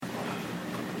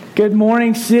Good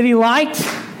morning, City Light.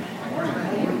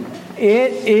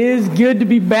 It is good to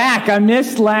be back. I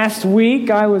missed last week.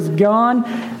 I was gone.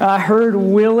 I heard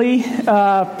Willie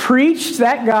preach.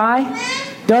 That guy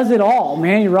does it all,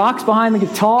 man. He rocks behind the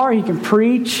guitar. He can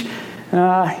preach.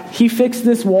 He fixed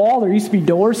this wall. There used to be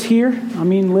doors here. I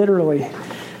mean, literally.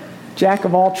 Jack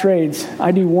of all trades.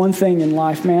 I do one thing in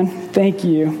life, man. Thank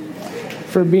you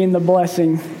for being the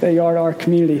blessing that you are to our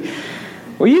community.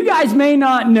 Well, you guys may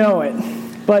not know it,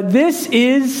 but this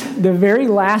is the very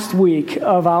last week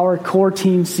of our core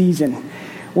team season.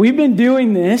 We've been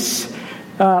doing this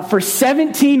for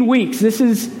 17 weeks. This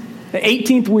is the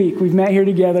 18th week we've met here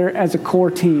together as a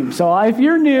core team. So if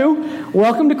you're new,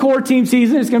 welcome to core team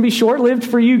season. It's going to be short-lived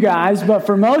for you guys, but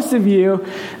for most of you,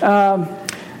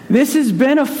 this has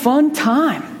been a fun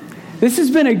time. This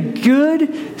has been a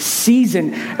good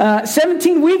season.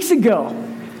 18 weeks ago,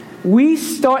 we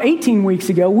started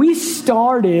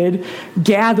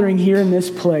gathering here in this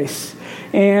place.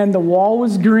 And the wall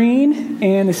was green,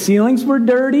 and the ceilings were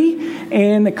dirty,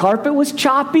 and the carpet was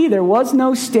choppy. There was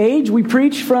no stage. We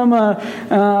preached from a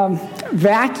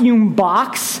vacuum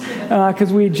box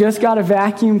because we had just got a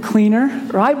vacuum cleaner,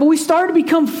 right? But we started to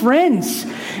become friends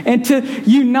and to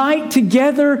unite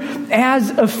together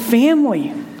as a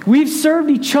family. We've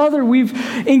served each other. We've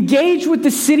engaged with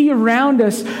the city around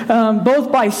us,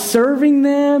 both by serving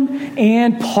them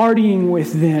and partying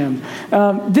with them.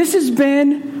 This has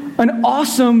been an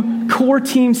awesome core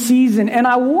team season, and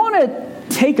I want to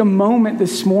take a moment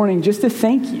this morning just to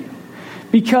thank you,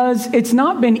 because it's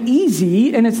not been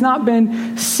easy and it's not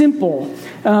been simple.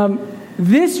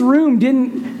 This room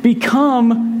didn't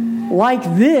become like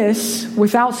this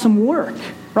without some work.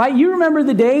 Right? You remember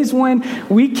the days when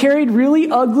we carried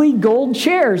really ugly gold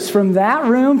chairs from that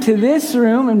room to this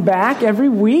room and back every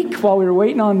week while we were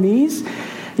waiting on these.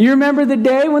 You remember the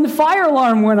day when the fire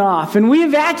alarm went off and we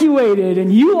evacuated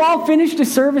and you all finished a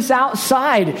service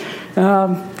outside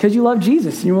because you love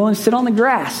Jesus and you're willing to sit on the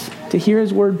grass to hear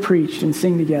his word preached and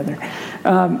sing together.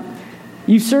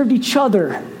 You've served each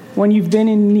other when you've been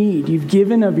in need. You've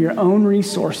given of your own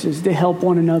resources to help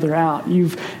one another out.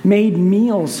 You've made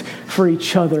meals for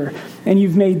each other. And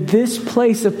you've made this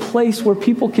place a place where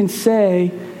people can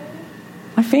say,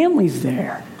 my family's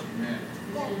there.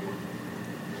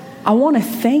 I want to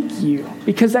thank you,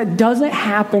 because that doesn't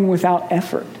happen without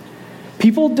effort.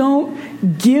 People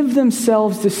don't give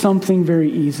themselves to something very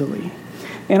easily.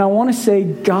 And I want to say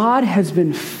God has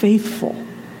been faithful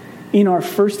in our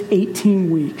first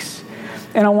 18 weeks.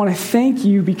 And I want to thank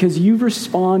you because you've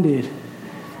responded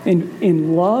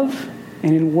in love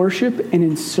and in worship and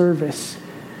in service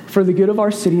for the good of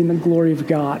our city and the glory of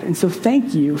God. And so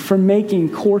thank you for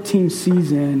making core team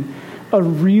season a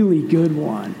really good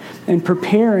one and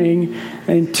preparing.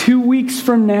 And 2 weeks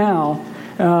from now,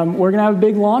 we're going to have a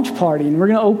big launch party and we're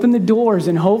going to open the doors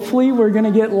and hopefully we're going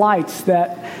to get lights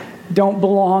that don't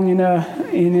belong in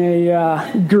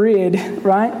a grid,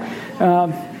 right?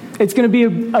 It's going to be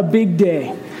a big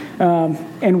day,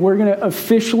 and we're going to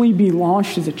officially be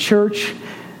launched as a church,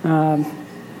 and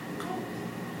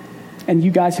you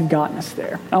guys have gotten us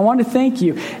there. I want to thank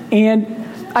you, and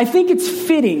I think it's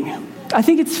fitting. I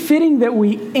think it's fitting that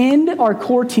we end our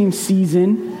core team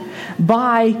season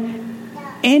by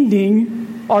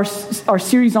ending our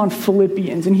series on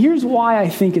Philippians, and here's why I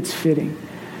think it's fitting.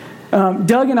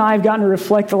 Doug and I have gotten to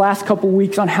reflect the last couple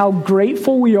weeks on how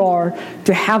grateful we are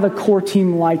to have a core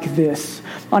team like this,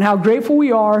 on how grateful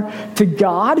we are to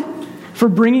God for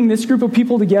bringing this group of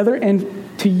people together and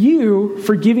to you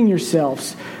for giving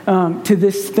yourselves to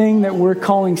this thing that we're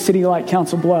calling City Light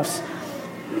Council Bluffs.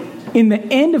 In the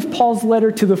end of Paul's letter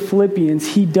to the Philippians,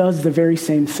 he does the very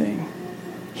same thing.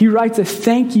 He writes a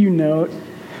thank you note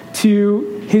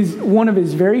to one of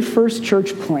his very first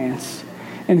church plants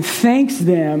and thanks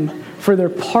them for their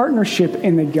partnership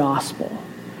in the gospel.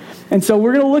 And so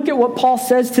we're going to look at what Paul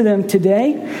says to them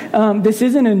today. This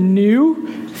isn't a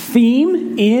new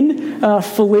theme in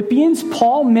Philippians.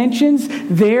 Paul mentions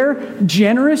their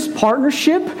generous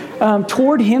partnership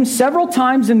toward him several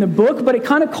times in the book, but it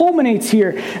kind of culminates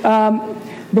here.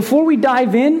 Before we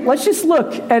dive in, let's just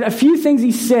look at a few things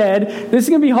he said. This is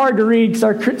going to be hard to read because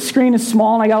our screen is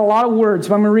small and I got a lot of words,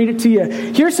 but I'm going to read it to you.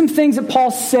 Here's some things that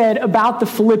Paul said about the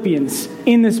Philippians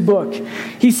in this book.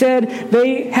 He said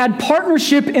they had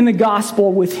partnership in the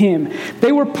gospel with him.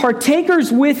 They were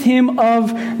partakers with him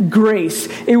of grace.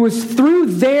 It was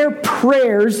through their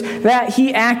prayers that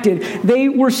he acted. They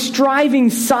were striving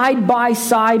side by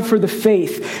side for the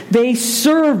faith. They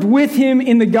served with him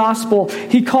in the gospel.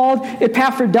 He called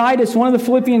Epaphroditus Epaphroditus, one of the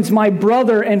Philippians, my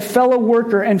brother and fellow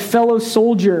worker and fellow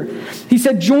soldier. He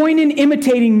said, join in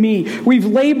imitating me. We've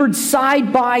labored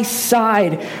side by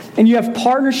side, and you have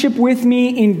partnership with me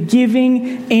in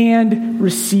giving and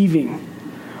receiving.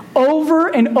 Over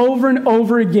and over and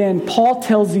over again, Paul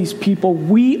tells these people,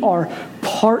 we are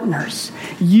partners.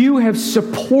 You have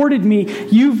supported me.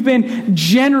 You've been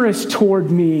generous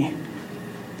toward me.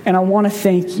 And I want to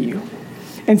thank you.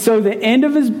 And so the end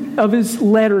of his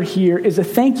letter here is a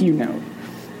thank you note.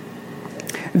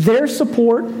 Their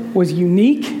support was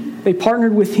unique. They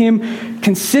partnered with him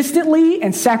consistently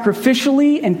and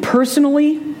sacrificially and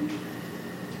personally.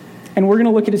 And we're going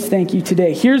to look at his thank you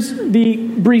today. Here's the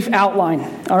brief outline.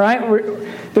 All right?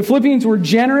 The Philippians were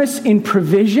generous in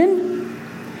provision.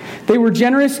 They were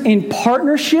generous in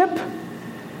partnership.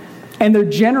 And their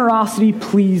generosity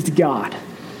pleased God.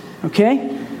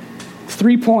 Okay?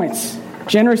 3 points.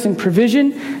 Generous in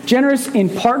provision, generous in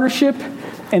partnership,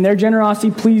 and their generosity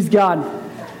pleased God.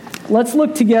 Let's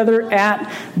look together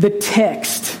at the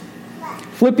text.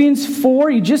 Philippians 4,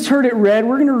 you just heard it read.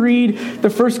 We're going to read the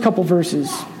first couple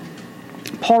verses.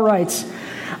 Paul writes,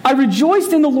 I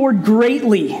rejoiced in the Lord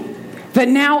greatly that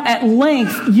now at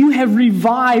length you have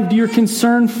revived your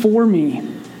concern for me.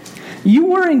 You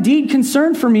were indeed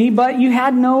concerned for me, but you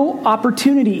had no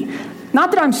opportunity.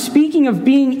 Not that I'm speaking of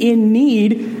being in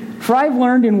need, for I've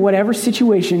learned in whatever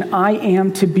situation I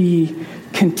am to be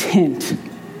content.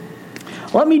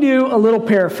 Let me do a little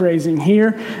paraphrasing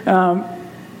here.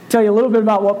 Tell you a little bit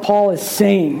about what Paul is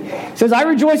saying. He says, I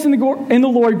rejoice in the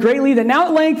Lord greatly that now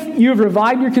at length you have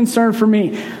revived your concern for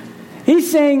me.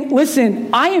 He's saying,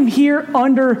 listen, I am here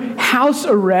under house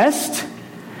arrest,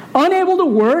 unable to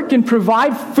work and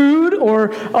provide food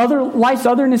or life's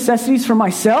other necessities for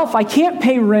myself. I can't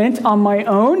pay rent on my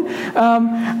own.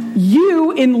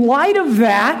 You, in light of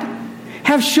that,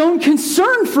 have shown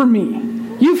concern for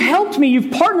me. You've helped me.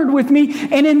 You've partnered with me.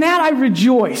 And in that, I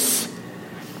rejoice.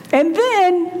 And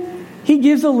then he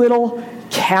gives a little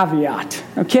caveat,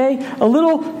 okay? A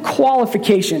little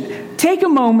qualification. Take a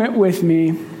moment with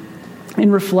me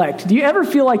and reflect. Do you ever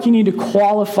feel like you need to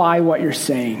qualify what you're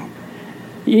saying?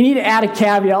 You need to add a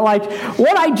caveat, like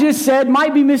what I just said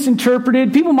might be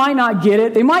misinterpreted. People might not get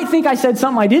it. They might think I said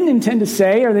something I didn't intend to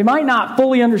say, or they might not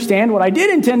fully understand what I did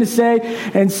intend to say,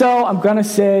 and so I'm going to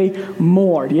say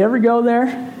more. Do you ever go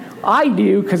there? I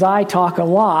do, because I talk a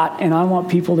lot, and I want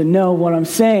people to know what I'm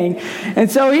saying.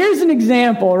 And so here's an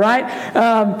example, right?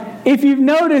 If you've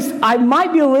noticed, I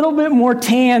might be a little bit more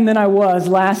tan than I was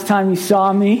last time you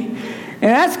saw me. And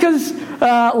that's because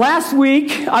last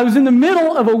week, I was in the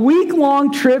middle of a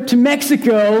week-long trip to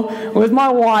Mexico with my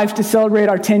wife to celebrate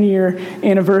our 10-year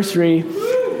anniversary.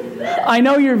 I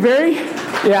know you're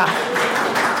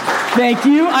thank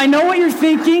you. I know what you're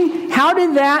thinking. How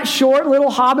did that short little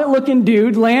hobbit-looking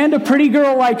dude land a pretty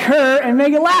girl like her and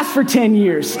make it last for 10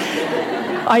 years?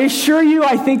 I assure you,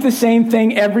 I think the same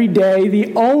thing every day.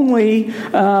 The only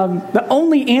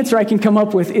answer I can come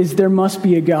up with is there must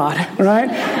be a God,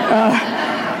 right?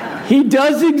 He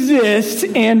does exist,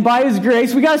 and by His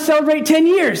grace, we got to celebrate 10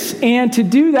 years. And to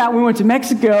do that, we went to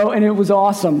Mexico, and it was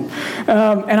awesome.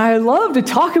 And I love to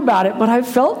talk about it, but I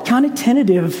felt kind of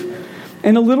tentative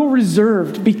and a little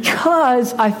reserved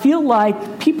because I feel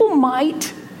like people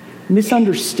might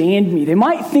misunderstand me. They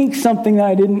might think something that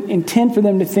I didn't intend for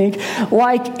them to think.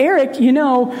 Like, Eric,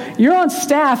 you're on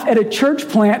staff at a church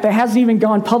plant that hasn't even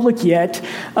gone public yet.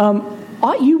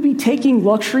 Ought you be taking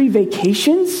luxury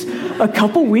vacations a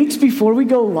couple weeks before we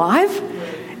go live?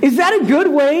 Is that a good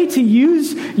way to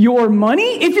use your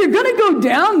money? If you're going to go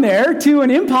down there to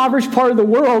an impoverished part of the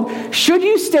world, should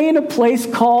you stay in a place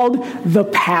called the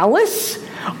Palace?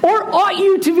 Or ought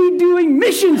you to be doing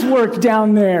missions work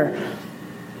down there?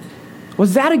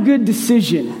 Was that a good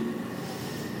decision?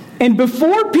 And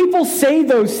before people say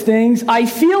those things, I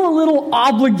feel a little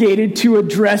obligated to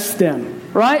address them.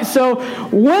 Right? So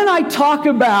when I talk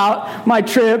about my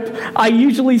trip, I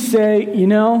usually say,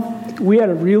 we had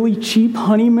a really cheap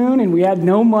honeymoon and we had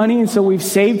no money, and so we've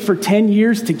saved for 10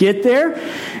 years to get there.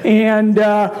 And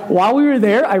while we were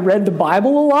there, I read the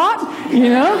Bible a lot,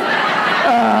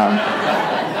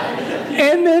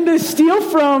 And then to steal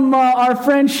from our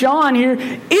friend Sean here,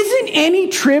 isn't any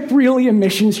trip really a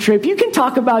missions trip? You can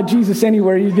talk about Jesus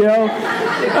anywhere you go.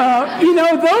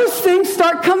 Those things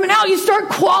start coming out. You start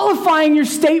qualifying your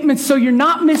statements so you're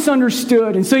not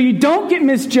misunderstood and so you don't get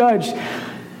misjudged.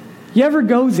 You ever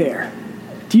go there?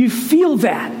 Do you feel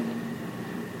that?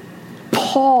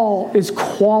 Paul is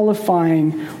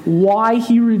qualifying why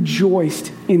he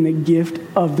rejoiced in the gift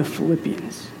of the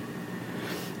Philippians.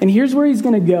 And here's where he's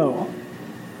going to go.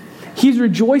 He's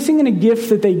rejoicing in a gift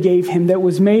that they gave him that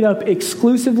was made up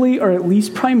exclusively, or at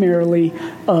least primarily,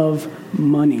 of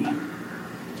money.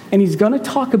 And he's going to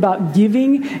talk about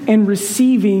giving and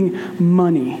receiving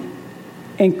money.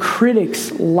 And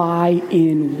critics lie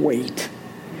in wait.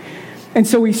 And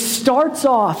so he starts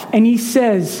off and he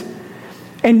says,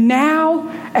 "And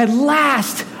now, at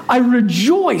last, I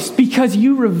rejoice because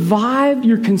you revived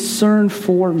your concern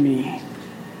for me."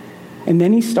 And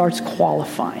then he starts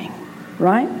qualifying,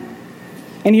 right?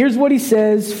 And here's what he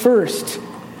says first.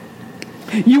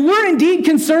 "You were indeed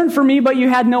concerned for me, but you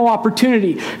had no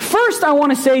opportunity." First, I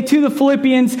want to say to the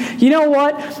Philippians, you know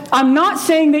what? I'm not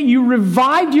saying that you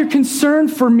revived your concern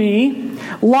for me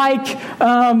like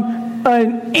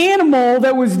an animal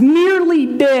that was nearly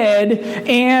dead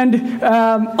and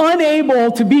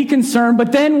unable to be concerned,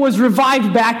 but then was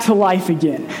revived back to life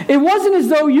again. It wasn't as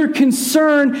though your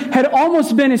concern had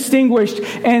almost been extinguished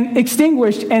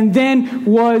and then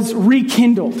was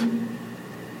rekindled.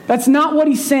 That's not what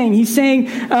he's saying. He's saying,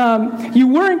 you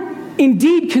weren't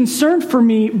indeed concerned for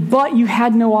me, but you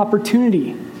had no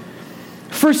opportunity.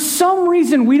 For some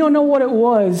reason, we don't know what it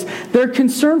was, their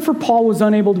concern for Paul was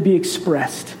unable to be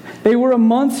expressed. They were a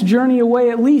month's journey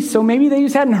away at least, so maybe they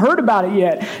just hadn't heard about it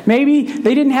yet. Maybe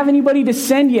they didn't have anybody to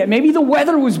send yet. Maybe the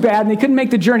weather was bad and they couldn't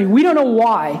make the journey. We don't know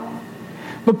why.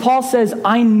 But Paul says,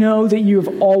 "I know that you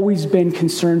have always been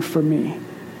concerned for me.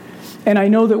 And I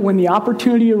know that when the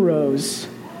opportunity arose,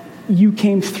 you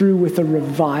came through with a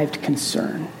revived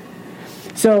concern."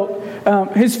 So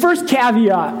his first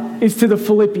caveat is to the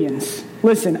Philippians.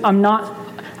 Listen, I'm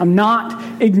not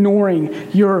ignoring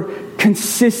your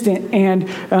consistent and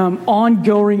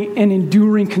ongoing and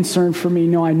enduring concern for me.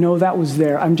 No, I know that was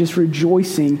there. I'm just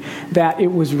rejoicing that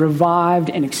it was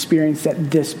revived and experienced at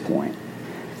this point.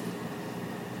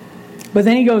 But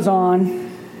then he goes on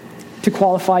to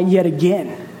qualify yet again.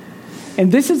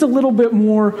 And this is a little bit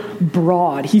more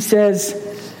broad. He says,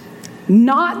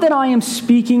 "Not that I am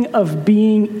speaking of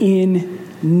being in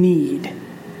need."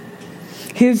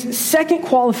 His second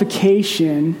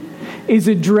qualification is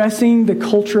addressing the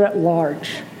culture at large.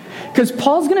 Because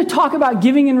Paul's going to talk about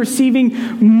giving and receiving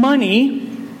money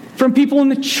from people in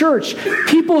the church,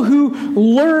 people who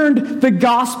learned the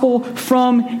gospel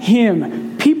from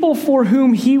him, people for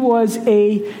whom he was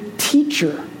a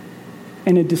teacher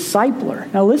and a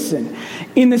discipler. Now listen,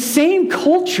 in the same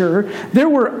culture, there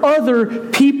were other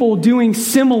people doing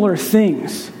similar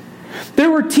things.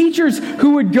 There were teachers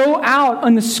who would go out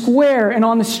on the square and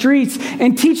on the streets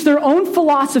and teach their own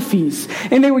philosophies.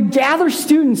 And they would gather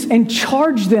students and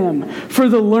charge them for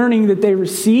the learning that they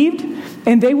received.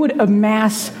 And they would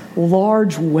amass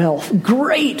large wealth,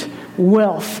 great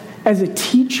wealth as a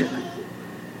teacher.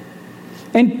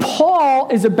 And Paul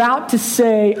is about to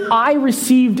say, "I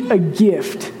received a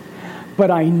gift, but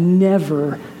I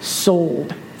never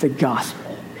sold the gospel."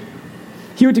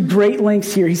 He went to great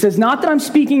lengths here. He says, "Not that I'm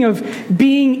speaking of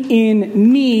being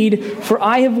in need, for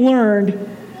I have learned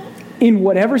in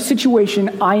whatever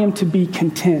situation I am to be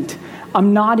content."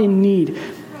 I'm not in need.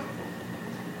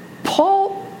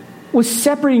 Paul was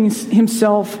separating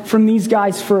himself from these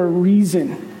guys for a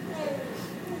reason.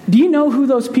 Do you know who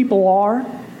those people are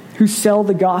who sell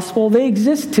the gospel? They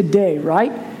exist today,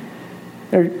 right?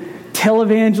 They're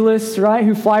televangelists, right,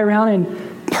 who fly around in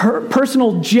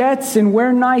personal jets and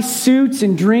wear nice suits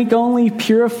and drink only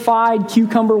purified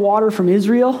cucumber water from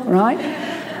Israel, right?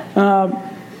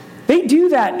 They do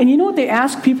that. And you know what they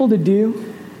ask people to do?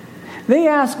 They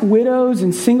ask widows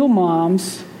and single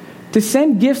moms to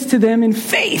send gifts to them in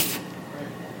faith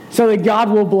so that God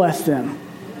will bless them.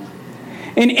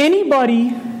 And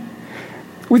anybody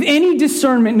with any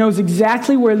discernment knows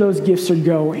exactly where those gifts are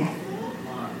going.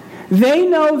 They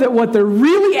know that what they're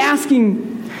really asking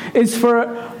is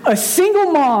for a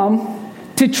single mom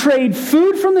to trade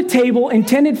food from the table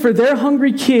intended for their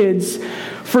hungry kids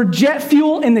for jet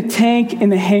fuel in the tank in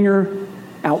the hangar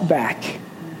out back.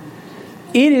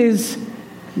 It is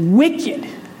wicked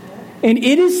and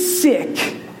it is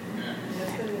sick.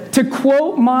 To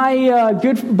quote my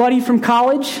good buddy from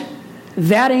college,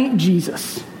 that ain't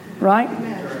Jesus, right?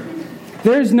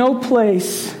 There's no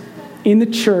place in the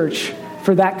church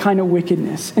for that kind of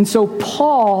wickedness. And so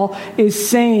Paul is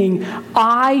saying,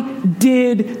 I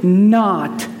did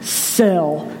not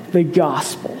sell the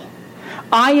gospel.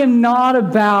 I am not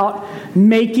about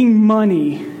making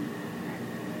money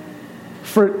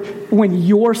for when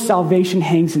your salvation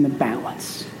hangs in the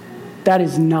balance. That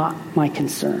is not my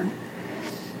concern.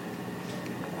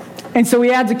 And so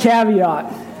he adds a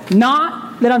caveat.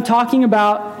 Not that I'm talking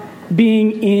about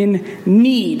being in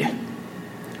need.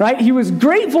 right? He was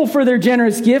grateful for their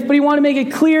generous gift, but he wanted to make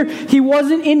it clear he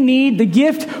wasn't in need. The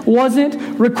gift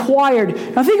wasn't required.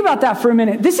 Now think about that for a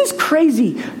minute. This is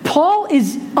crazy. Paul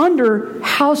is under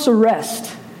house arrest.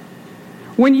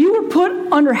 When you were put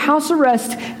under house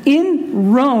arrest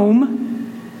in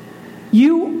Rome,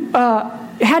 you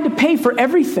had to pay for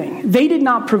everything. They did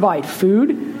not provide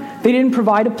food. They didn't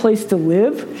provide a place to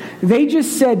live. They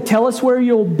just said, tell us where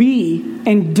you'll be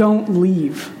and don't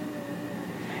leave.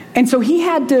 And so he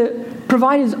had to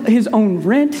provide his own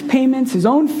rent payments, his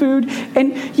own food,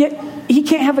 and yet he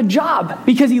can't have a job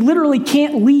because he literally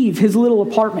can't leave his little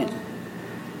apartment.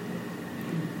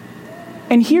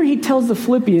 And here he tells the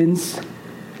Philippians,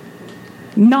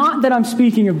 not that I'm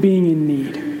speaking of being in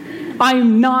need. I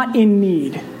am not in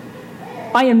need.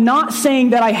 I am not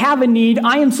saying that I have a need.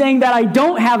 I am saying that I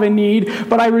don't have a need,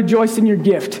 but I rejoice in your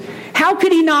gift. How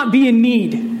could he not be in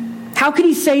need? How could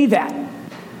he say that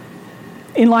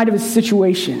in light of his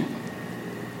situation?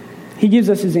 He gives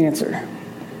us his answer.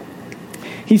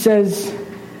 He says,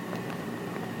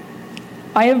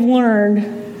 I have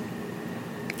learned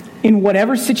in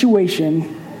whatever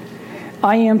situation,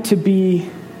 I am to be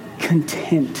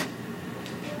content.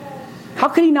 How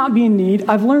could he not be in need?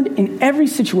 I've learned in every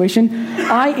situation,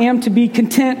 I am to be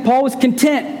content. Paul was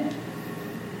content.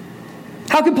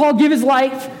 How could Paul give his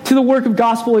life to the work of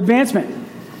gospel advancement?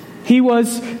 He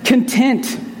was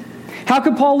content. How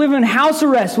could Paul live in house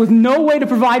arrest with no way to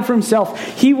provide for himself?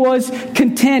 He was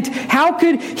content. How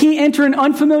could he enter an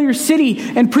unfamiliar city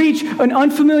and preach an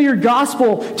unfamiliar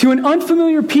gospel to an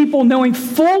unfamiliar people, knowing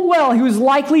full well he was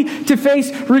likely to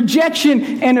face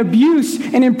rejection and abuse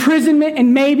and imprisonment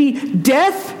and maybe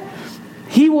death?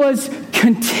 He was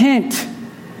content.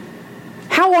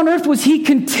 How on earth was he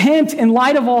content in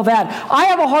light of all that? I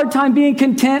have a hard time being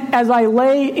content as I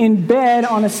lay in bed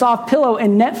on a soft pillow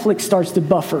and Netflix starts to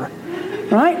buffer.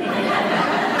 Right?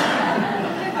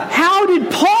 How did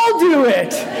Paul do it?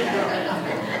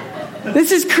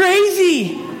 This is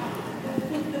crazy.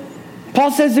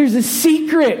 Paul says there's a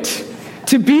secret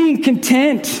to being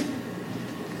content.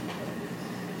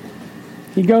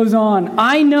 He goes on,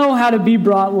 I know how to be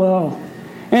brought low,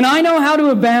 and I know how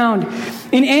to abound.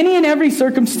 In any and every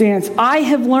circumstance, I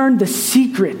have learned the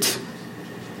secret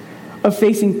of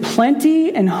facing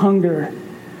plenty and hunger,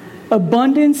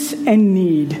 abundance and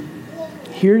need.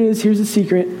 Here it is. Here's the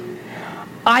secret.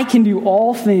 I can do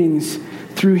all things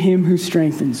through him who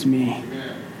strengthens me.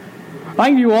 I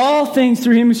can do all things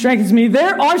through him who strengthens me.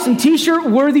 There are some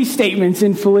t-shirt worthy statements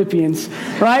in Philippians,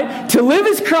 right? To live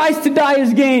is Christ, to die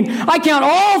is gain. I count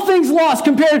all things lost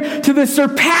compared to the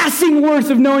surpassing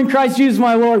worth of knowing Christ Jesus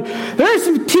my Lord. There are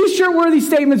some t-shirt worthy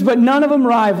statements, but none of them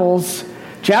rivals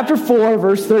Chapter 4,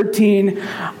 verse 13,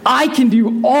 I can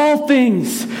do all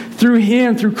things through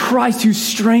him, through Christ who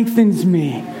strengthens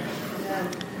me.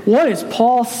 What is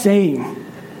Paul saying?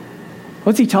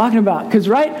 What's he talking about? Because,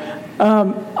 I'm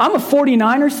a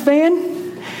 49ers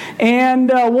fan, and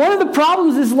one of the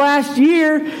problems this last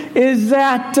year is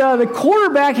that the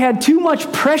quarterback had too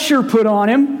much pressure put on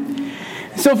him.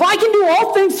 So if I can do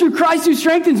all things through Christ who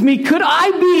strengthens me, could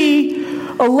I be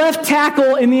a left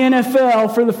tackle in the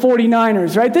NFL for the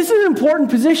 49ers, right? This is an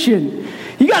important position.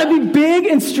 You got to be big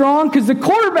and strong because the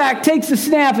quarterback takes the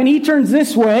snap and he turns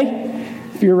this way,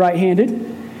 if you're right-handed,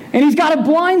 and he's got a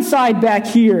blind side back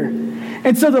here.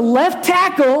 And so the left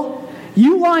tackle,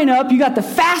 you line up, you got the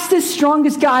fastest,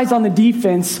 strongest guys on the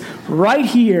defense right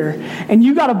here, and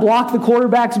you got to block the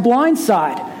quarterback's blind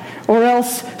side. Or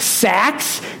else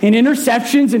sacks and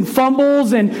interceptions and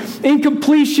fumbles and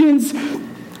incompletions,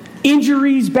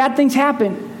 injuries, bad things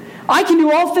happen. I can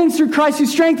do all things through Christ who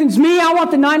strengthens me. I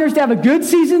want the Niners to have a good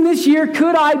season this year.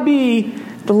 Could I be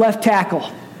the left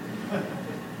tackle?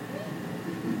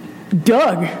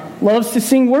 Doug loves to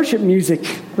sing worship music,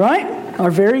 right?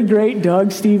 Our very great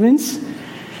Doug Stevens.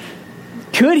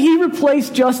 Could he replace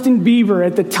Justin Bieber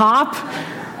at the top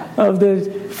of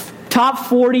the top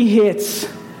 40 hits,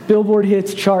 Billboard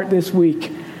hits chart this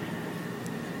week?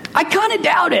 I kind of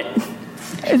doubt it.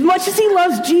 As much as he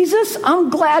loves Jesus,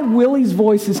 I'm glad Willie's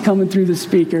voice is coming through the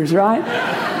speakers, right?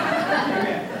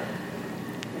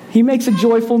 He makes a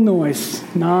joyful noise,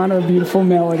 not a beautiful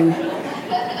melody.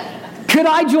 Could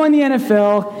I join the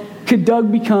NFL? Could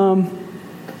Doug become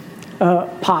a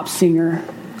pop singer?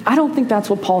 I don't think that's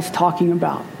what Paul's talking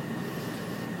about.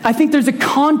 I think there's a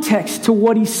context to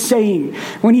what he's saying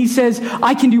when he says,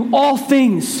 I can do all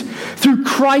things through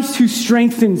Christ who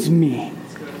strengthens me.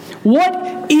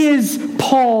 What is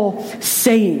Paul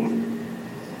saying?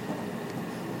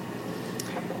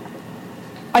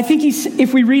 I think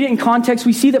if we read it in context,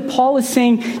 we see that Paul is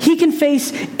saying he can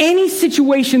face any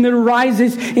situation that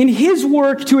arises in his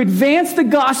work to advance the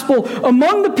gospel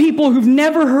among the people who've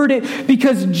never heard it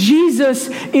because Jesus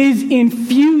is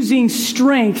infusing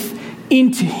strength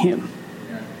into him.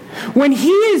 When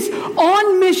he is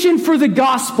on mission for the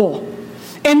gospel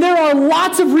and there are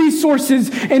lots of resources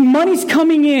and money's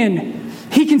coming in,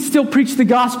 he can still preach the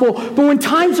gospel. But when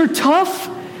times are tough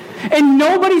and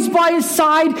nobody's by his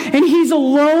side and he's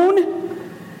alone,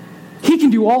 he can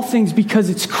do all things because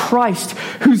it's Christ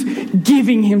who's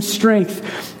giving him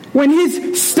strength. When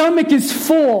his stomach is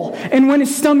full and when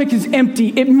his stomach is empty,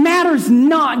 it matters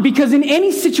not, because in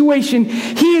any situation,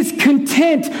 he is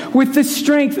content with the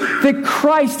strength that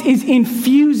Christ is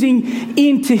infusing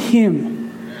into him.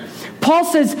 Paul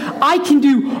says, I can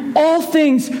do all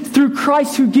things through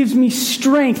Christ who gives me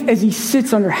strength, as he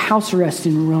sits under house arrest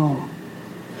in Rome.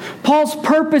 Paul's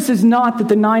purpose is not that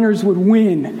the Niners would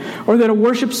win or that a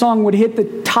worship song would hit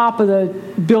the top of the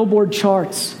Billboard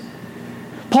charts.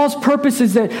 Paul's purpose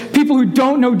is that people who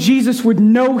don't know Jesus would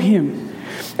know him,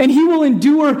 and he will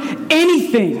endure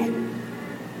anything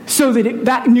so that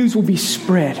that news will be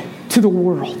spread to the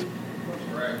world.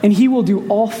 And he will do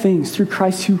all things through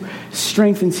Christ who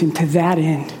strengthens him to that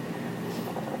end.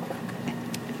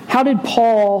 How did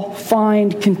Paul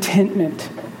find contentment?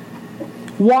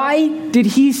 Why did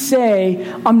he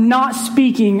say, I'm not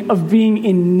speaking of being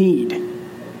in need?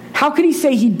 How could he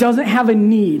say he doesn't have a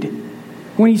need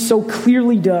when he so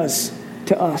clearly does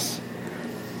to us?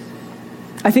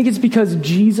 I think it's because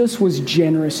Jesus was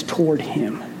generous toward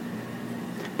him.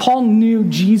 Paul knew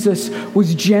Jesus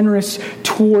was generous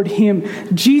toward him.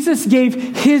 Jesus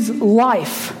gave his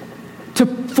life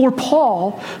for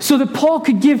Paul so that Paul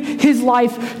could give his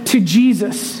life to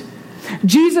Jesus.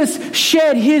 Jesus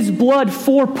shed his blood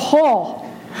for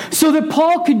Paul so that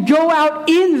Paul could go out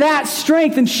in that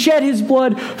strength and shed his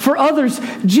blood for others.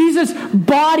 Jesus'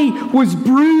 body was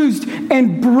bruised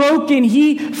and broken.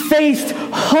 He faced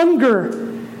hunger.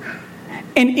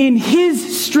 And in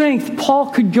his strength,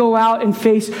 Paul could go out and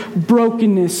face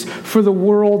brokenness for the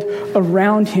world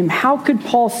around him. How could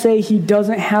Paul say he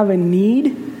doesn't have a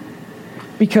need?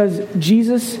 Because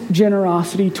Jesus'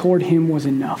 generosity toward him was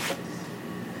enough.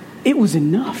 It was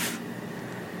enough.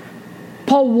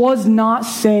 Paul was not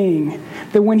saying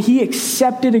that when he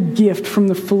accepted a gift from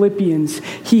the Philippians,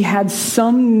 he had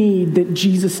some need that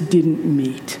Jesus didn't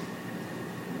meet.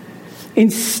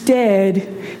 Instead,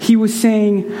 he was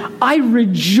saying, I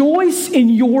rejoice in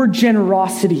your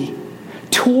generosity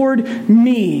toward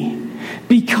me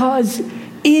because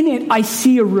in it I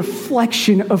see a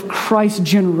reflection of Christ's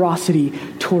generosity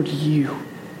toward you.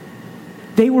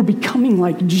 They were becoming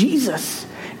like Jesus.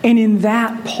 And in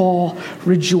that, Paul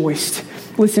rejoiced.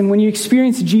 Listen, when you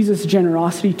experience Jesus'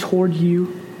 generosity toward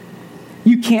you,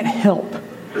 you can't help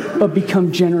but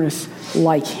become generous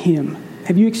like him.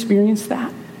 Have you experienced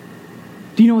that?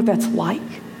 Do you know what that's like?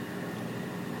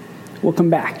 We'll come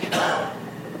back.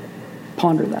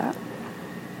 Ponder that.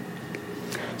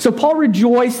 So Paul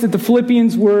rejoiced that the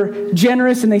Philippians were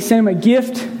generous and they sent him a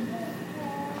gift.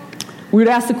 We would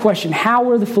ask the question, how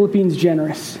were the Philippians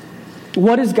generous?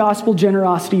 What does gospel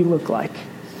generosity look like?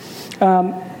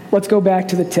 Let's go back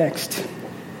to the text.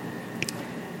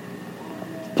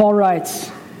 Paul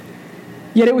writes,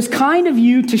 yet it was kind of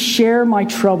you to share my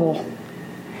trouble.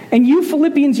 And you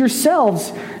Philippians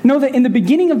yourselves know that in the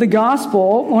beginning of the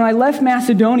gospel, when I left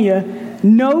Macedonia,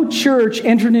 no church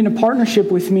entered into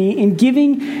partnership with me in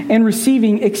giving and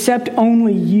receiving except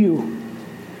only you.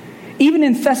 Even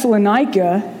in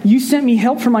Thessalonica, you sent me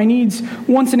help for my needs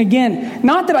once and again.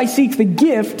 Not that I seek the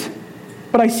gift,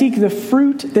 but I seek the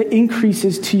fruit that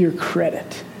increases to your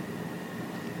credit.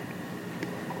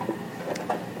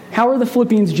 How are the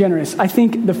Philippians generous? I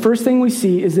think the first thing we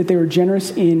see is that they were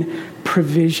generous in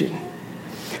provision.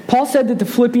 Paul said that the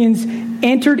Philippians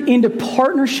entered into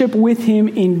partnership with him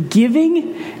in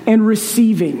giving and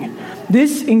receiving.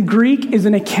 This in Greek is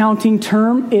an accounting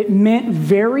term. It meant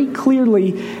very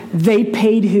clearly they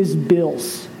paid his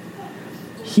bills.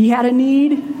 He had a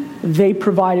need, they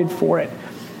provided for it.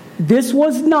 This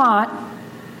was not,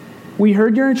 we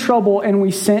heard you're in trouble and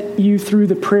we sent you through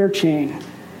the prayer chain.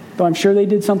 Though I'm sure they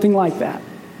did something like that.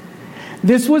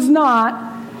 This was not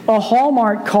a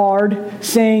Hallmark card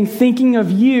saying, thinking of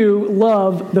you,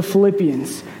 love the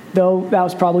Philippians. Though that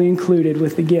was probably included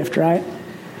with the gift, right?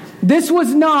 This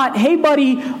was not, hey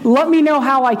buddy, let me know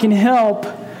how I can help,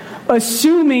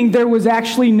 assuming there was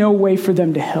actually no way for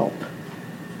them to help.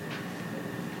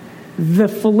 The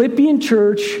Philippian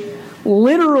church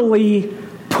literally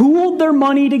pooled their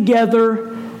money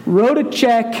together, wrote a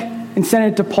check, and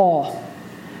sent it to Paul.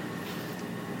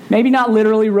 maybe not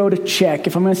literally wrote a check.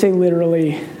 If I'm going to say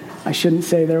literally, I shouldn't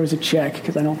say there was a check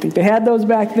because I don't think they had those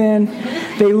back then.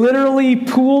 They literally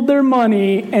pooled their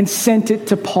money and sent it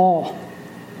to Paul.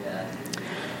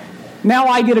 Now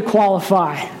I get to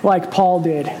qualify like Paul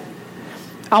did.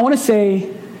 I want to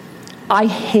say I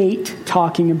hate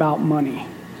talking about money.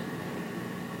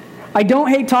 I don't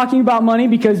hate talking about money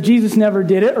because Jesus never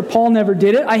did it or Paul never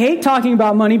did it. I hate talking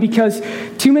about money because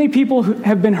too many people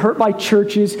have been hurt by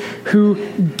churches who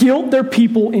guilt their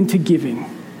people into giving.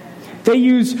 They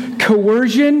use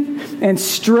coercion and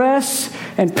stress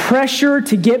and pressure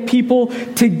to get people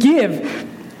to give.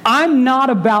 I'm not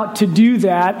about to do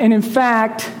that. And in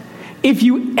fact, if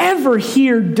you ever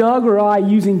hear Doug or I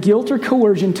using guilt or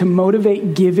coercion to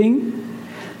motivate giving,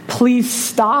 please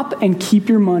stop and keep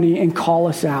your money and call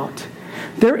us out.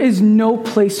 There is no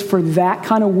place for that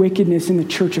kind of wickedness in the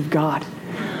church of God.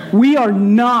 We are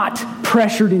not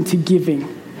pressured into giving.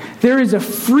 There is a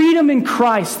freedom in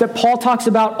Christ that Paul talks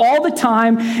about all the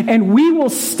time, and we will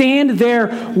stand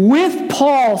there with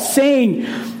Paul saying,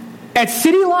 at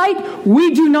City Light,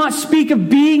 we do not speak of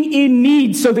being in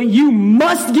need so that you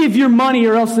must give your money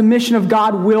or else the mission of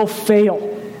God will fail.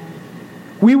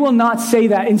 We will not say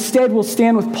that. Instead, we'll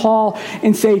stand with Paul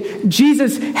and say,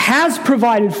 Jesus has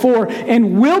provided for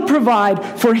and will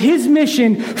provide for his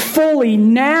mission fully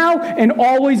now and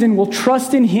always, and we'll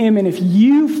trust in him. And if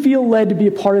you feel led to be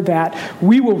a part of that,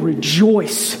 we will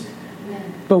rejoice,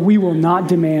 but we will not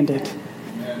demand it.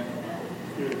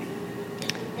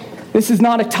 This is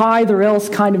not a tithe or else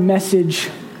kind of message.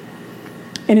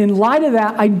 And in light of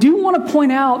that, I do want to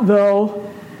point out,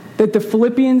 though, that the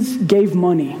Philippians gave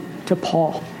money to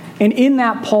Paul. And in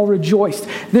that, Paul rejoiced.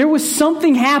 There was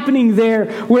something happening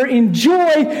there where in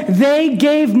joy, they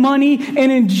gave money,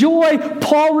 and in joy,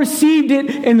 Paul received it,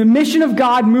 and the mission of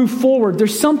God moved forward.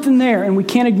 There's something there, and we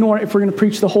can't ignore it if we're going to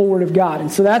preach the whole Word of God. And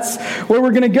so that's where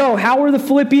we're going to go. How were the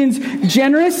Philippians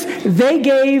generous? They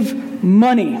gave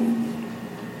money.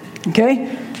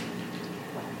 Okay?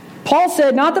 Paul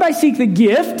said, not that I seek the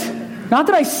gift, not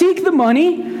that I seek the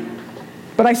money,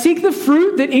 but I seek the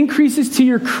fruit that increases to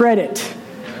your credit.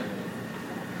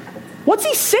 What's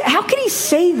he say? How can he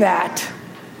say that?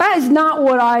 That is not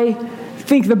what I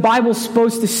think the Bible's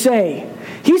supposed to say.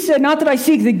 He said, not that I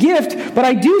seek the gift, but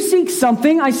I do seek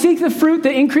something. I seek the fruit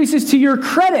that increases to your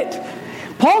credit.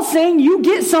 Paul's saying you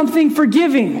get something for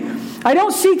giving. I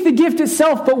don't seek the gift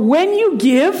itself, but when you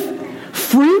give,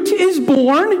 fruit is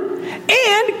born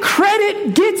and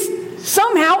credit gets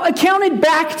somehow accounted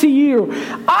back to you.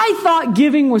 I thought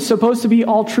giving was supposed to be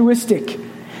altruistic.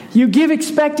 You give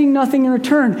expecting nothing in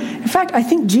return. In fact, I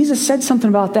think Jesus said something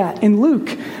about that in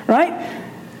Luke, right?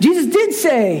 Jesus did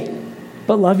say,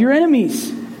 but love your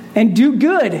enemies and do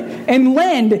good and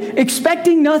lend,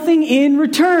 expecting nothing in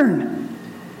return.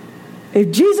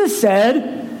 If Jesus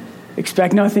said,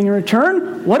 expect nothing in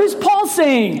return, what is Paul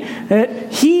saying?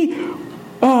 That he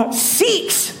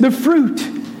seeks the fruit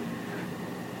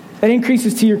that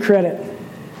increases to your credit.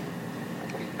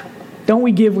 Don't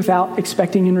we give without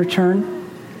expecting in return?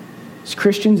 As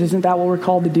Christians, isn't that what we're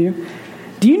called to do?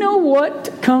 Do you know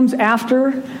what comes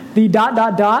after the ...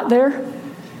 there?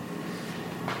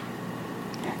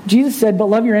 Jesus said, but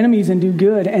love your enemies and do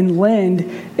good and lend,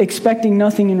 expecting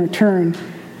nothing in return,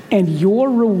 and your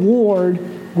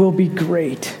reward will be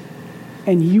great,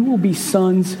 and you will be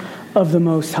sons of the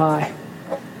Most High.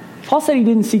 Paul said he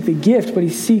didn't seek the gift, but he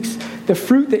seeks the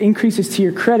fruit that increases to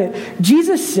your credit.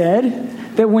 Jesus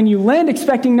said that when you lend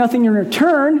expecting nothing in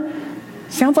return,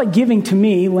 sounds like giving to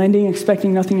me, lending,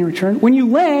 expecting nothing in return. When you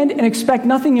lend and expect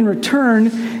nothing in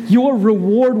return, your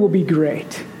reward will be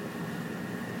great.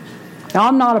 Now,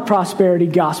 I'm not a prosperity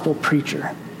gospel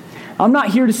preacher. I'm not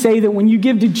here to say that when you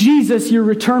give to Jesus, your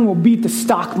return will beat the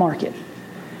stock market.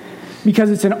 Because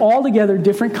it's an altogether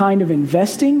different kind of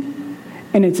investing,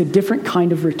 and it's a different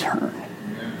kind of return.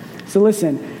 So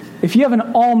listen, if you have an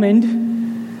almond,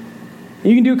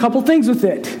 you can do a couple things with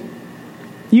it.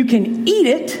 You can eat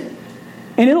it,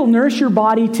 and it'll nourish your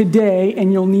body today,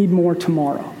 and you'll need more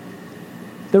tomorrow.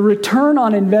 The return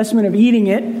on investment of eating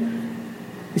it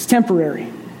is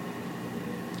temporary.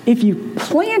 If you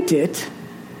plant it,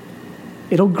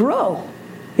 it'll grow.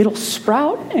 It'll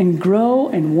sprout and grow,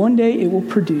 and one day it will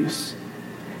produce.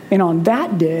 And on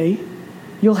that day,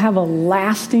 you'll have a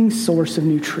lasting source of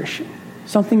nutrition,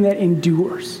 something that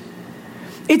endures.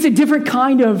 It's a different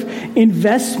kind of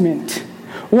investment.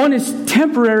 One is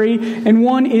temporary and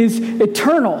one is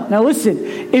eternal. Now listen,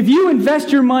 if you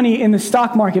invest your money in the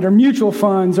stock market or mutual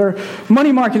funds or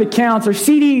money market accounts or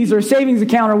CDs or savings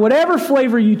account or whatever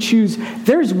flavor you choose,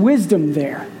 there's wisdom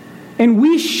there. And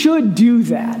we should do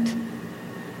that.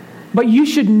 But you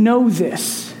should know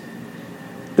this.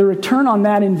 the return on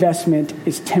that investment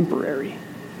is temporary.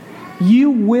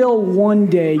 You will one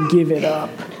day give it up.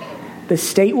 The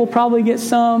state will probably get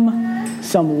some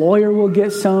lawyer will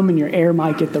get some, and your heir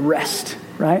might get the rest,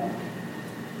 right?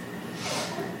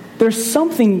 There's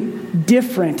something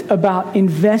different about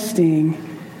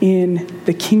investing in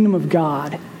the kingdom of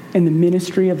God and the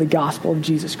ministry of the gospel of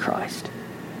Jesus Christ.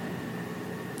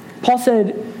 Paul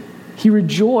said he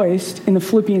rejoiced in the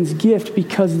Philippians' gift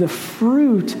because the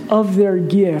fruit of their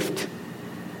gift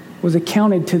was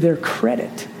accounted to their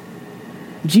credit.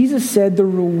 Jesus said the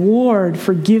reward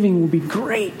for giving will be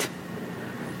great.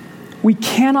 We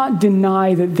cannot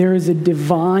deny that there is a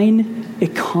divine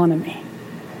economy.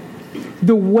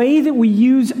 The way that we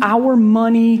use our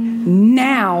money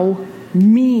now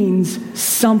means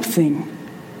something.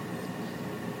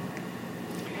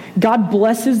 God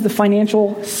blesses the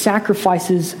financial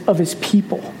sacrifices of his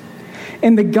people.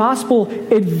 And the gospel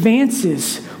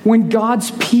advances when God's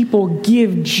people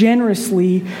give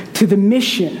generously to the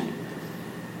mission.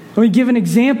 Let me give an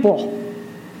example.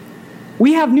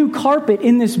 We have new carpet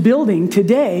in this building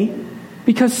today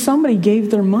because somebody gave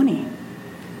their money.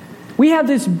 We have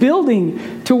this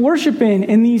building to worship in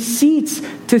and these seats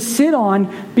to sit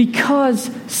on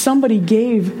because somebody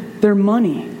gave their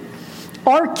money.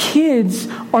 Our kids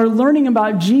are learning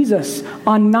about Jesus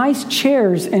on nice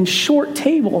chairs and short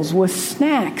tables with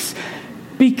snacks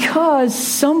because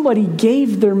somebody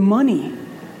gave their money.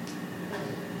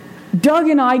 Doug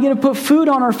and I get to put food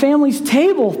on our family's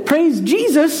table, praise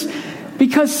Jesus,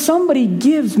 because somebody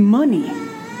gives money.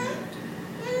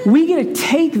 We get to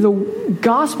take the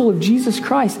gospel of Jesus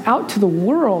Christ out to the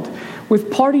world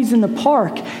with parties in the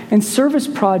park and service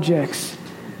projects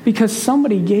because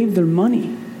somebody gave their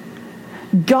money.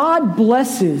 God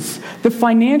blesses the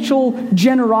financial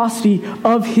generosity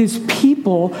of his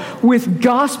people with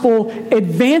gospel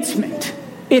advancement.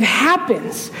 It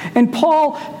happens, and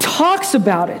Paul talks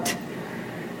about it.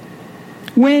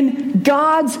 When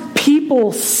God's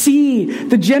people see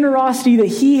the generosity that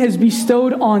he has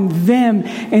bestowed on them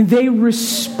and they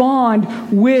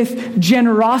respond with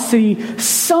generosity,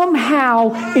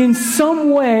 somehow, in some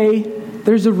way,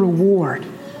 there's a reward.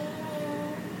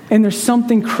 And there's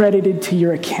something credited to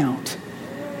your account.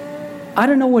 I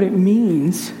don't know what it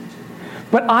means,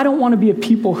 but I don't want to be a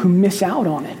people who miss out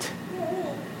on it.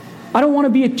 I don't want to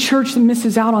be a church that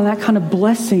misses out on that kind of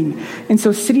blessing. And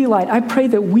so City Light, I pray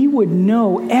that we would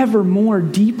know ever more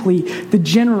deeply the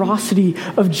generosity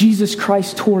of Jesus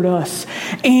Christ toward us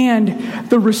and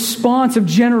the response of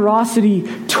generosity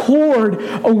toward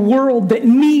a world that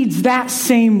needs that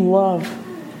same love,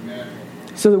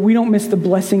 so that we don't miss the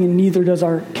blessing and neither does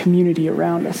our community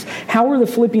around us. How were the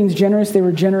Philippians generous? They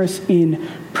were generous in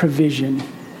provision.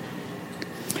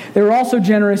 They were also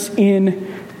generous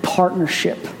in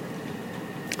partnership.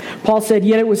 Paul said,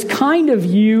 "Yet it was kind of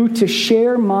you to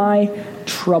share my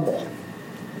trouble."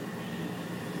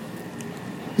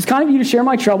 It's kind of you to share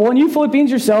my trouble. And you Philippians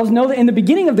yourselves know that in the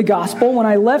beginning of the gospel, when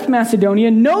I left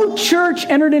Macedonia, no church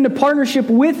entered into partnership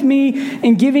with me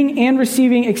in giving and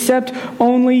receiving except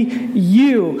only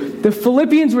you. The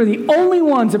Philippians were the only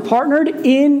ones that partnered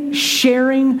in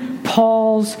sharing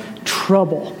Paul's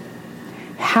trouble.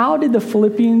 How did the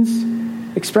Philippians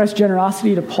express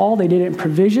generosity to Paul? They did it in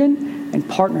provision and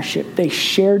partnership. They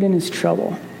shared in his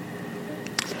trouble.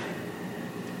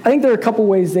 I think there are a couple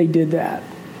ways they did that.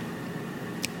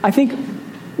 I think,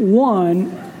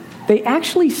 one, they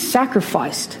actually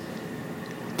sacrificed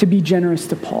to be generous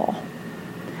to Paul.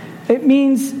 It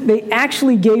means they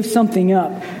actually gave something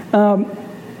up.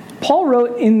 Paul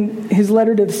wrote in his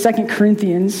letter to the 2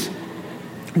 Corinthians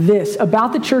this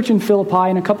about the church in Philippi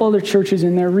and a couple other churches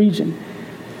in their region.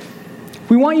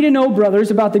 "We want you to know,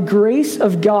 brothers, about the grace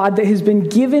of God that has been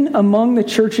given among the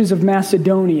churches of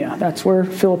Macedonia." That's where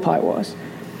Philippi was.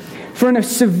 "For in a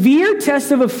severe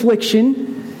test of affliction,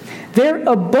 their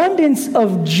abundance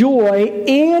of joy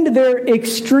and their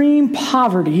extreme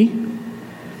poverty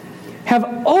have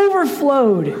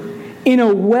overflowed in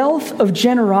a wealth of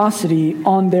generosity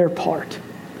on their part.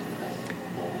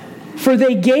 For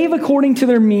they gave according to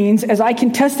their means, as I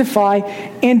can testify,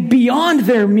 and beyond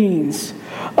their means,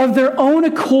 of their own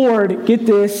accord," get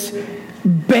this,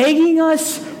 "begging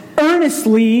us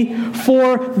earnestly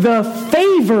for the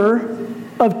favor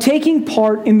of taking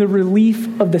part in the relief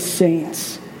of the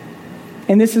saints.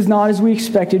 And this is not as we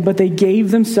expected, but they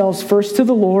gave themselves first to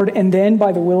the Lord and then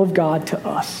by the will of God to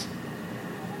us."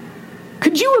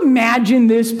 Could you imagine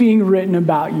this being written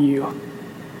about you?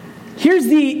 Here's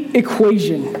the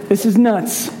equation. This is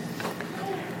nuts.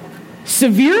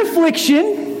 Severe affliction,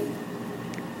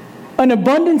 an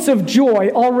abundance of joy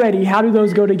already. How do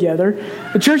those go together?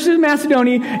 The churches of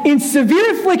Macedonia in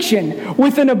severe affliction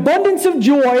with an abundance of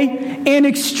joy and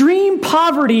extreme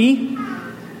poverty.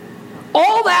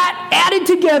 All that added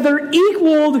together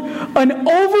equaled an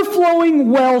overflowing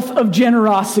wealth of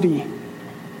generosity.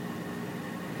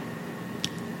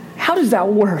 How does that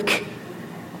work?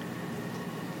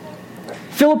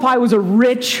 Philippi was a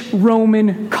rich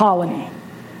Roman colony.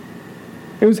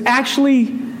 It was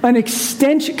actually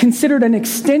considered an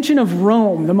extension of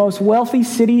Rome, the most wealthy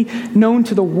city known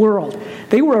to the world.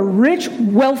 They were a rich,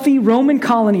 wealthy Roman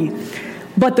colony.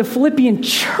 But the Philippian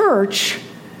church,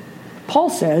 Paul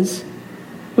says,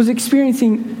 was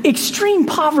experiencing extreme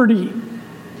poverty.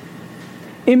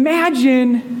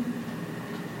 Imagine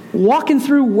walking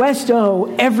through West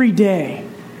O every day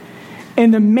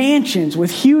and the mansions with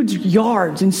huge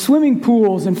yards and swimming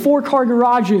pools and 4-car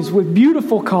garages with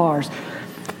beautiful cars.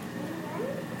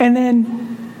 And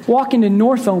then walking to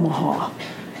North Omaha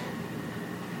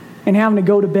and having to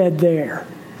go to bed there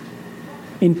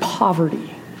in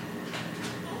poverty.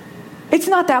 It's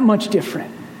not that much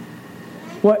different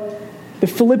what the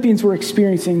Philippians were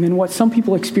experiencing than what some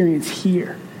people experience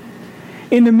here.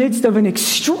 In the midst of an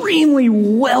extremely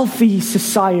wealthy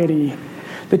society,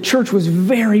 the church was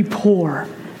very poor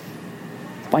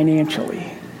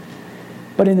financially.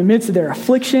 But in the midst of their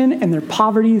affliction and their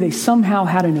poverty, they somehow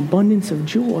had an abundance of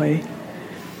joy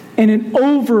and an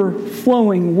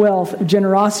overflowing wealth of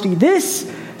generosity.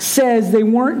 This says they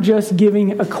weren't just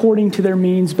giving according to their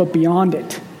means, but beyond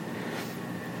it.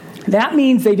 That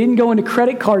means they didn't go into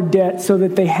credit card debt so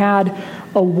that they had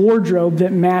a wardrobe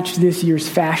that matched this year's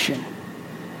fashion.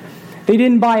 They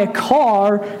didn't buy a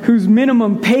car whose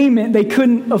minimum payment they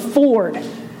couldn't afford.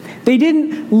 They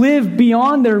didn't live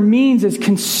beyond their means as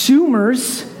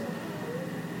consumers.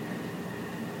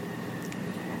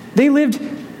 They lived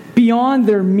beyond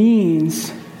their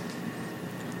means,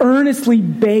 earnestly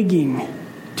begging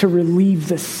to relieve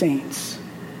the saints.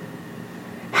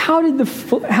 How did the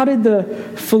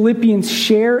Philippians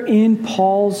share in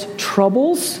Paul's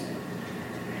troubles?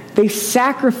 They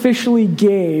sacrificially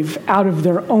gave out of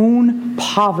their own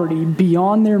poverty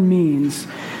beyond their means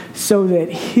so that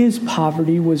his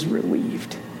poverty was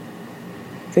relieved.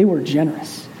 They were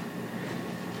generous.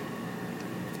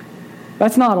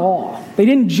 That's not all. They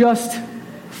didn't just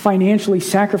financially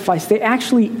sacrifice. They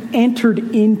actually entered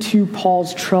into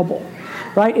Paul's trouble.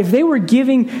 Right? If they were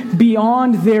giving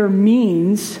beyond their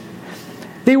means,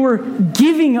 they were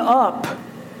giving up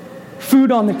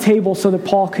food on the table so that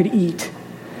Paul could eat.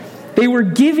 They were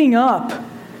giving up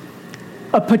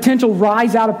a potential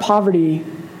rise out of poverty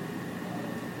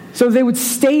so they would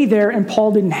stay there and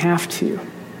Paul didn't have to.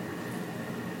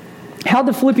 How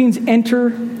did the Philippians enter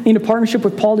into partnership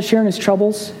with Paul to share in his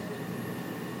troubles?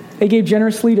 They gave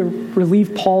generously to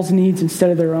relieve Paul's needs instead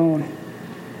of their own.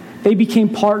 They became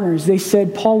partners. They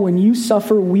said, Paul, when you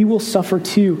suffer, we will suffer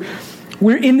too.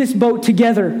 We're in this boat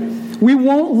together. We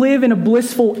won't live in a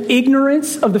blissful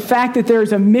ignorance of the fact that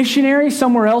there's a missionary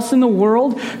somewhere else in the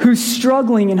world who's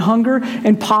struggling in hunger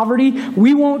and poverty.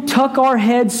 We won't tuck our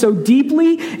heads so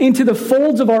deeply into the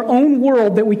folds of our own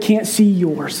world that we can't see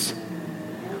yours.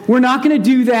 We're not going to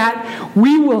do that.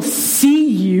 We will see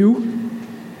you.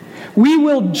 We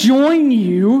will join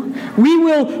you. We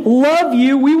will love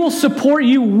you. We will support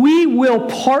you. We will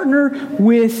partner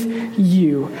with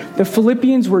you. The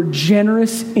Philippians were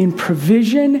generous in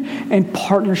provision and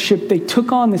partnership. They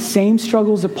took on the same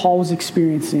struggles that Paul was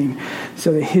experiencing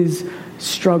so that his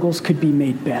struggles could be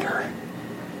made better.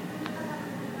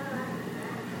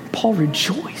 Paul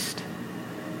rejoiced.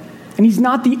 And he's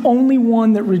not the only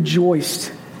one that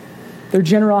rejoiced. Their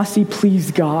generosity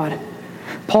pleased God.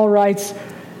 Paul writes,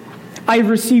 I have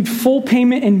received full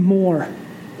payment and more.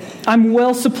 I'm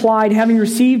well supplied, having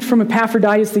received from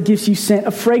Epaphroditus the gifts you sent,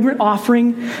 a fragrant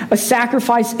offering, a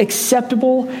sacrifice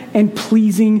acceptable and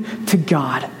pleasing to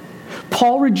God.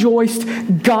 Paul rejoiced.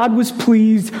 God was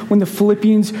pleased when the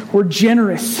Philippians were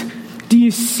generous. Do you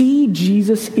see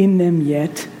Jesus in them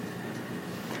yet?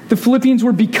 The Philippians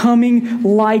were becoming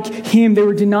like him. They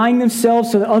were denying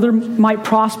themselves so that others might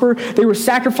prosper. They were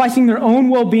sacrificing their own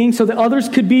well-being so that others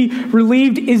could be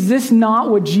relieved. Is this not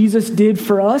what Jesus did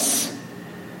for us?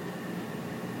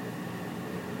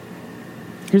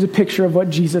 Here's a picture of what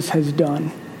Jesus has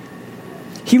done.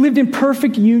 He lived in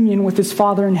perfect union with his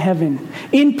Father in heaven,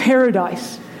 in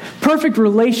paradise. Perfect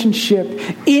relationship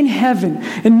in heaven.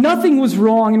 And nothing was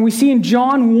wrong. And we see in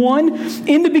John 1,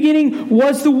 in the beginning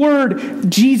was the Word,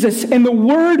 Jesus. And the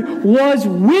Word was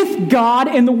with God.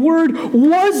 And the Word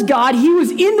was God. He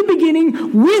was in the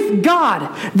beginning with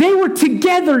God. They were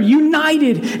together,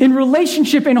 united in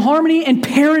relationship, in harmony, and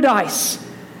paradise.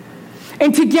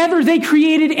 And together they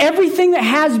created everything that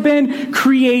has been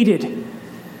created.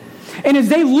 And as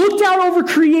they looked out over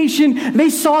creation, they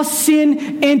saw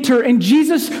sin enter. And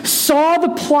Jesus saw the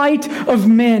plight of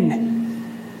men.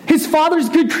 His Father's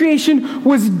good creation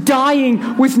was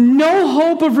dying with no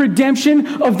hope of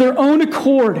redemption of their own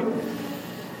accord.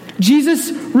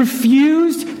 Jesus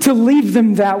refused to leave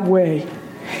them that way.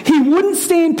 He wouldn't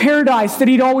stay in paradise that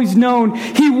he'd always known.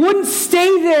 He wouldn't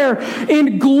stay there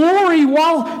in glory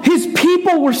while his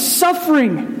people were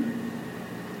suffering.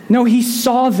 No, he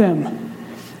saw them.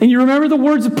 And you remember the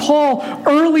words of Paul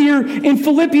earlier in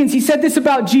Philippians. He said this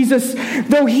about Jesus.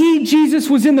 Though he, Jesus,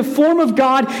 was in the form of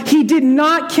God, he did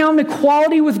not count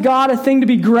equality with God a thing to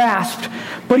be grasped,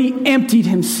 but he emptied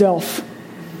himself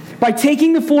by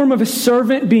taking the form of a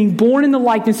servant, being born in the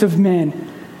likeness of men.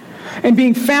 And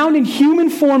being found in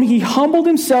human form, he humbled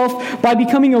himself by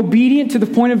becoming obedient to the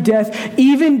point of death,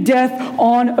 even death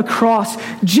on a cross.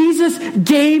 Jesus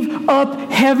gave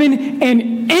up heaven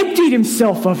and emptied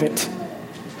himself of it.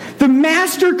 The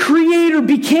master creator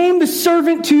became the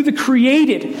servant to the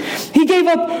created. He gave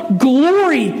up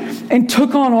glory and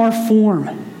took on our form.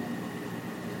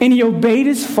 And he obeyed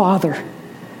his Father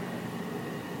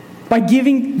by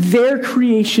giving their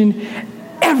creation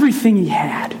everything he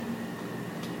had,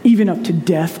 even up to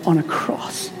death on a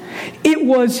cross. It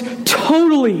was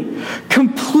totally,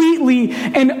 completely,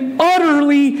 and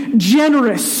utterly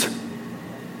generous.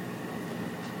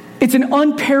 It's an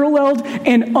unparalleled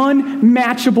and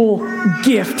unmatchable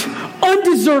gift,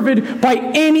 undeserved by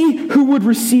any who would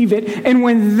receive it. And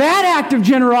when that act of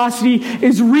generosity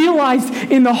is realized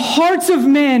in the hearts of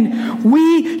men,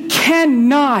 we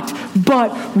cannot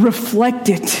but reflect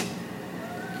it.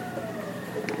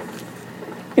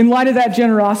 In light of that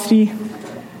generosity,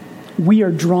 we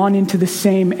are drawn into the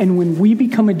same. And when we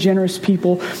become a generous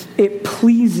people, it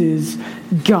pleases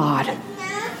God.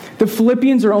 The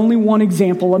Philippians are only one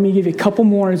example. Let me give you a couple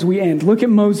more as we end. Look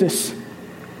at Moses.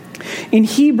 In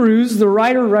Hebrews, the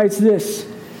writer writes this: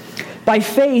 by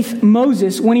faith,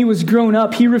 Moses, when he was grown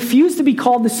up, he refused to be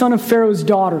called the son of Pharaoh's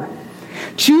daughter,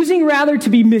 choosing rather to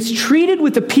be mistreated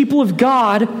with the people of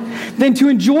God than to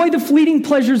enjoy the fleeting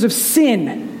pleasures of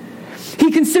sin. He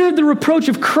considered the reproach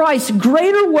of Christ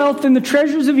greater wealth than the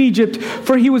treasures of Egypt,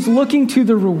 for he was looking to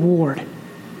the reward.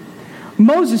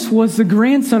 Moses was the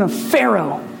grandson of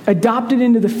Pharaoh, adopted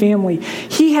into the family.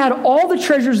 He had all the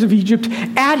treasures of Egypt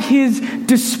at his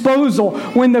disposal.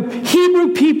 When the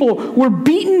Hebrew people were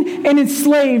beaten and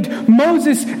enslaved,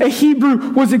 Moses, a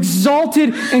Hebrew, was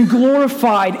exalted and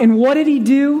glorified. And what did he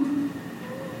do?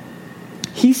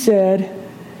 He said,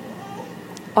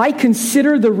 I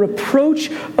consider the reproach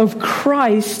of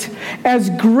Christ as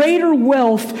greater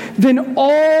wealth than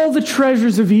all the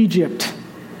treasures of Egypt,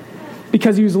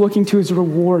 because he was looking to his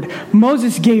reward.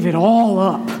 Moses gave it all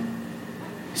up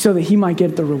so that he might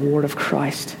get the reward of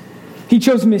Christ. He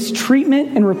chose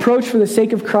mistreatment and reproach for the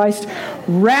sake of Christ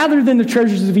rather than the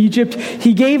treasures of Egypt.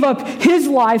 He gave up his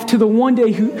life to the one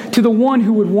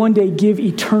who would one day give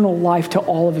eternal life to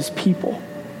all of his people.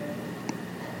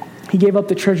 He gave up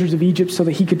the treasures of Egypt so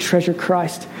that he could treasure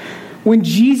Christ. When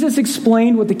Jesus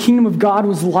explained what the kingdom of God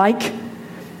was like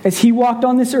as he walked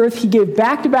on this earth, he gave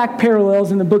back-to-back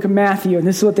parallels in the book of Matthew, and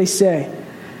this is what they say.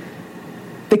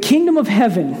 The kingdom of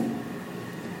heaven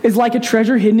is like a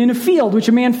treasure hidden in a field, which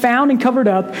a man found and covered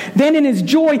up. Then in his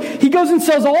joy, he goes and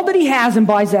sells all that he has and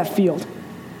buys that field.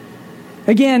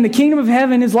 Again, the kingdom of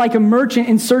heaven is like a merchant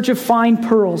in search of fine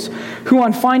pearls, who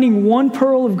on finding one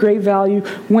pearl of great value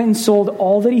went and sold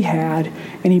all that he had,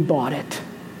 and he bought it.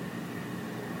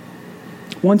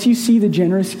 Once you see the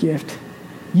generous gift,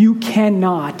 you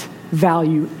cannot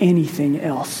value anything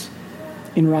else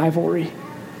in rivalry.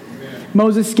 Amen.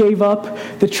 Moses gave up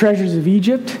the treasures of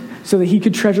Egypt so that he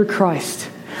could treasure Christ.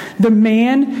 The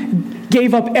man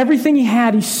gave up everything he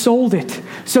had. He sold it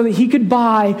so that he could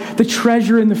buy the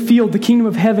treasure in the field, the kingdom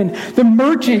of heaven. The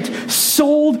merchant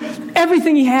sold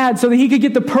everything he had so that he could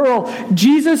get the pearl.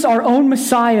 Jesus, our own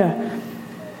Messiah,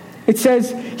 it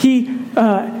says he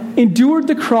endured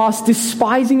the cross,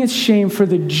 despising its shame for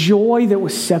the joy that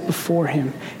was set before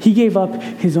him. He gave up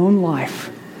his own life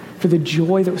for the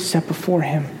joy that was set before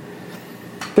him.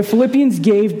 The Philippians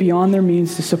gave beyond their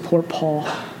means to support Paul.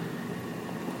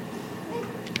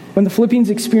 When the Philippians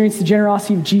experienced the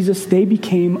generosity of Jesus, they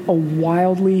became a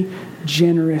wildly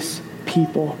generous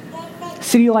people.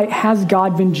 City Light, has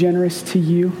God been generous to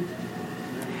you?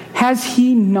 Has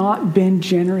he not been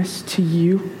generous to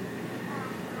you?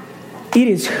 It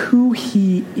is who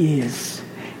he is.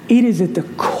 It is at the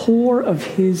core of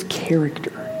his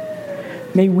character.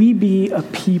 May we be a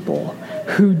people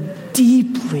who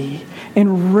deeply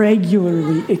and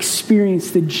regularly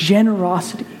experience the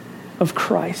generosity of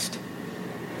Christ,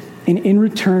 and in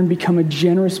return become a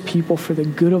generous people for the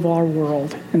good of our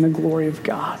world and the glory of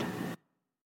God.